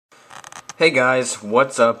Hey guys,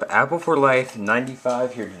 what's up? Apple for Life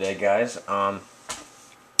 95 here today, guys.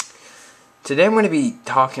 Today I'm going to be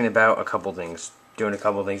talking about a couple things, doing a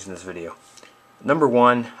couple things in this video. Number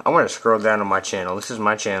one, I want to scroll down on my channel. This is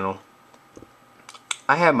my channel.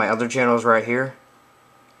 I have my other channels right here,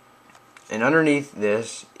 and underneath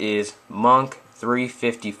this is Monk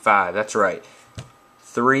 355. That's right,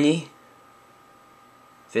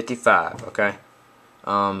 355. Okay.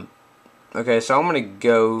 Okay, so I'm going to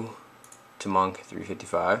go to Monk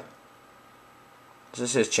 355. This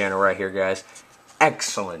is his channel right here, guys.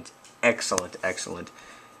 Excellent, excellent, excellent.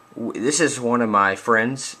 This is one of my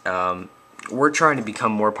friends. We're trying to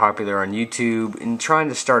become more popular on YouTube and trying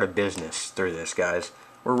to start a business through this, guys.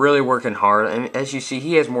 We're really working hard, and as you see,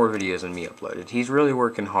 he has more videos than me uploaded. He's really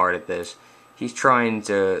working hard at this. He's trying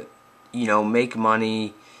to, you know, make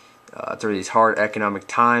money through these hard economic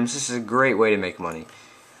times. This is a great way to make money.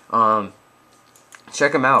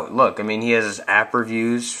 Check him out. Look, I mean, he has app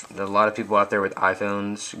reviews. There's a lot of people out there with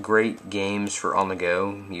iPhones. Great games for on the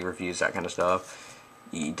go. He reviews that kind of stuff.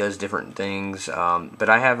 He does different things. But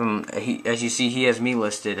I have him, as you see, he has me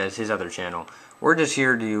listed as his other channel. We're just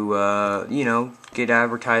here to, you know, get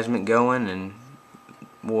advertisement going, and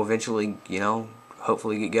we'll eventually, you know,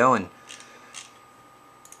 hopefully get going.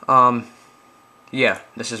 Yeah,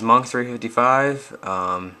 this is Monk 355.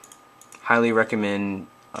 Highly recommend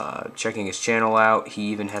checking his channel out. He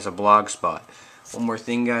even has a blog spot. One more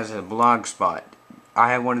thing, guys, a blog spot.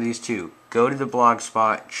 I have one of these too. Go to the blog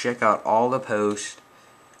spot, check out all the posts.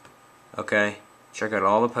 Okay, check out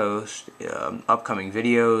all the posts, upcoming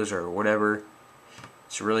videos or whatever.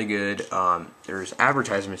 It's really good. There's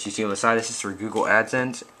advertisements you see on the side. This is through Google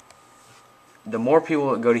AdSense. The more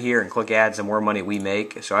people that go to here and click ads, the more money we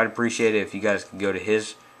make. So I'd appreciate it if you guys could go to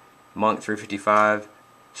his Monk 355,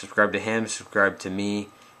 subscribe to him, subscribe to me,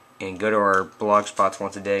 and go to our blog spots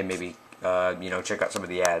once a day. Maybe you know, check out some of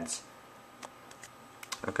the ads.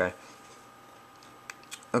 Okay.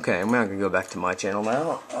 Okay, I'm not gonna go back to my channel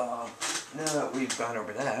now. Now that we've gone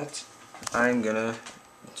over that, I'm gonna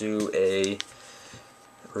do a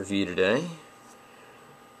review today.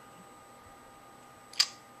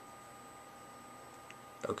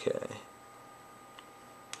 Okay.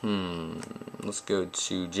 Let's go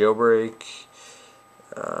to jailbreak.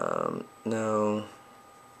 No.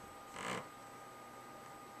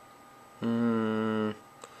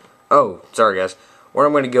 Oh, sorry guys. What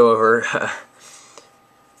I'm going to go over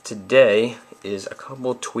today is a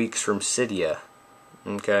couple tweaks from Cydia.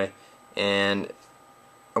 Okay, and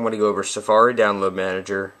I'm going to go over Safari Download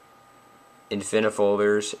Manager,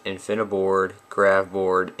 infinifolders, infiniboard,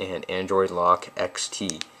 gravboard, and Android Lock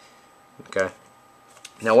XT. Okay.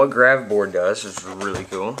 Now what gravboard does is really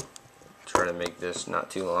cool. Try to make this not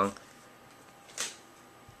too long.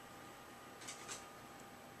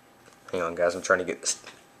 Hang on, guys, I'm trying to get this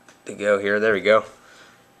to go here. There we go.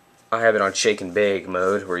 I have it on shake and bake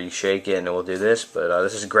mode, where you shake it and it will do this, but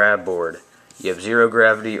this is gravboard. You have zero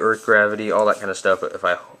gravity, earth gravity, all that kind of stuff.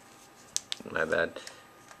 My bad.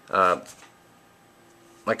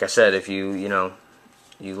 Like I said, if you know,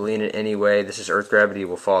 you lean it anyway, this is earth gravity,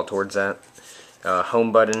 will fall towards that.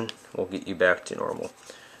 Home button will get you back to normal.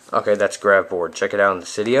 Okay, that's gravboard. Check it out in the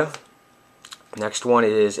Cydia. Next one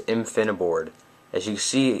is infiniboard. As you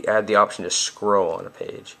see, I had the option to scroll on a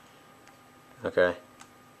page. Okay,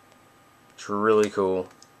 it's really cool.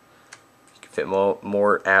 You can fit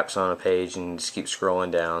more apps on a page and just keep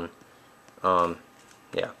scrolling down.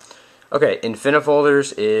 Yeah. Okay,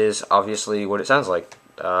 infinifolders is obviously what it sounds like.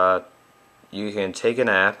 You can take an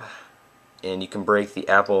app and you can break the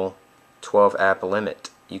Apple 12 app limit.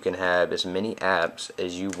 You can have as many apps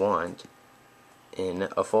as you want in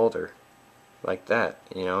a folder, like that.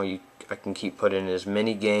 You know, I can keep putting as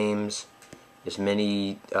many games, as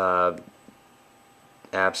many apps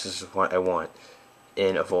as I want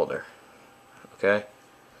in a folder. Okay,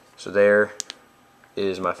 so there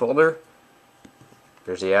is my folder.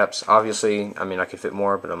 There's the apps. Obviously, I mean, I could fit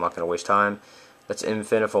more, but I'm not going to waste time. That's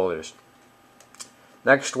infinifolders.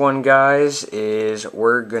 Next one, guys, is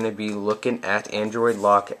we're going to be looking at Android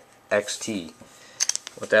Lock XT.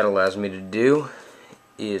 What that allows me to do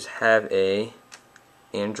is have a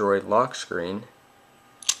Android lock screen,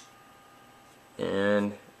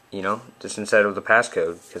 and you know, just instead of the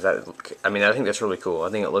passcode, because I mean, I think that's really cool. I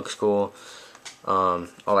think it looks cool, all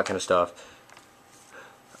that kind of stuff.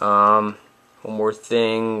 One more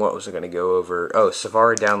thing, what was I going to go over? Oh,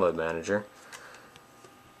 Safari Download Manager.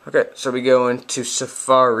 Okay, so we go into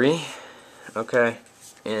Safari. Okay,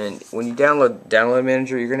 and when you download Download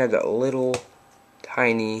Manager, you're gonna have that little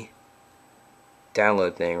tiny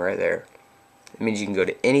download thing right there. It means you can go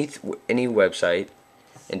to any website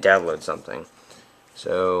and download something.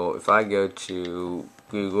 So if I go to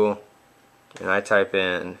Google and I type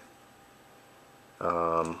in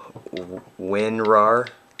WinRAR,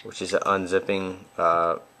 which is an unzipping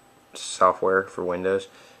software for Windows,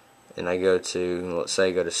 and I go to, let's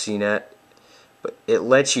say, go to CNET, but it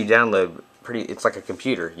lets you download it's like a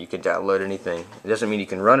computer. You can download anything. It doesn't mean you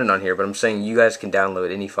can run it on here, but I'm saying you guys can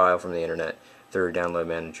download any file from the internet through a download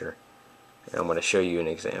manager. And I'm going to show you an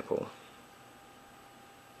example.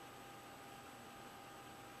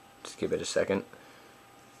 Just give it a second.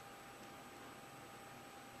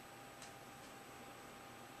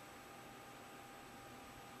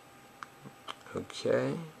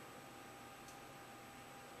 Okay.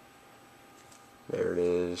 There it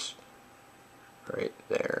is. Right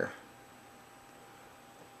there.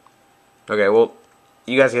 Okay, well,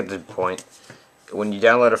 you guys get the point. When you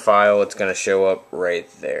download a file, it's going to show up right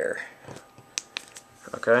there.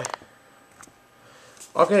 Okay?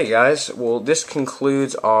 Okay, guys. Well, this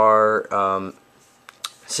concludes our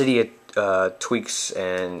Cydia tweaks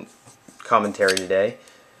and commentary today.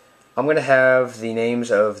 I'm going to have the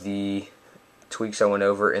names of the tweaks I went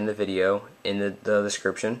over in the video in the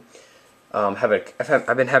description. I've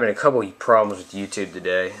been having a couple of problems with YouTube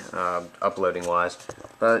today, uploading wise,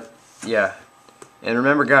 but yeah. And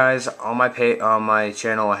remember, guys, on my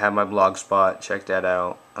channel I have my blog spot. Check that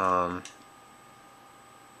out.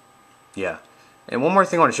 Yeah. And one more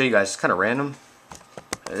thing I want to show you guys. It's kind of random.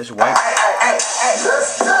 This white.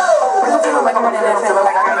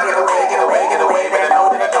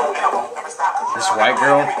 This white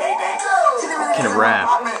girl can rap.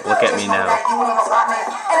 Look at me now.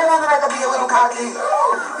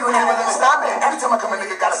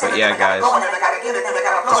 But yeah, guys,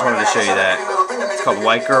 just wanted to show you that. It's called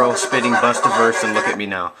White Girl Spitting Bust a Verse and Look at Me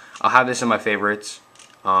Now. I'll have this in my favorites.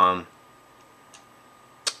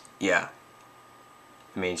 Yeah.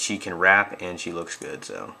 I mean, she can rap and she looks good,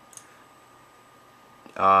 so.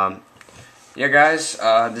 Yeah, guys,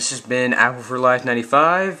 this has been Apple for Life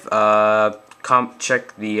 95.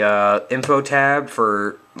 Check the info tab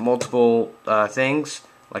for multiple things.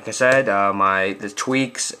 Like I said, the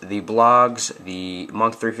tweaks, the blogs, the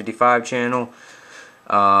Monk 355 channel.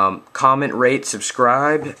 Comment, rate,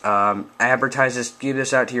 subscribe. Advertise this, give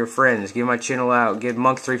this out to your friends. Give my channel out. Give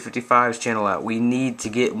Monk 355's channel out. We need to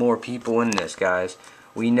get more people in this, guys.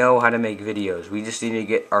 We know how to make videos. We just need to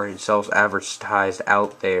get ourselves advertised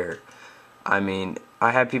out there. I mean,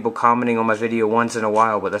 I have people commenting on my video once in a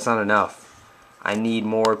while, but that's not enough. I need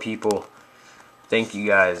more people. Thank you,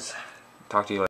 guys. Talk to you later.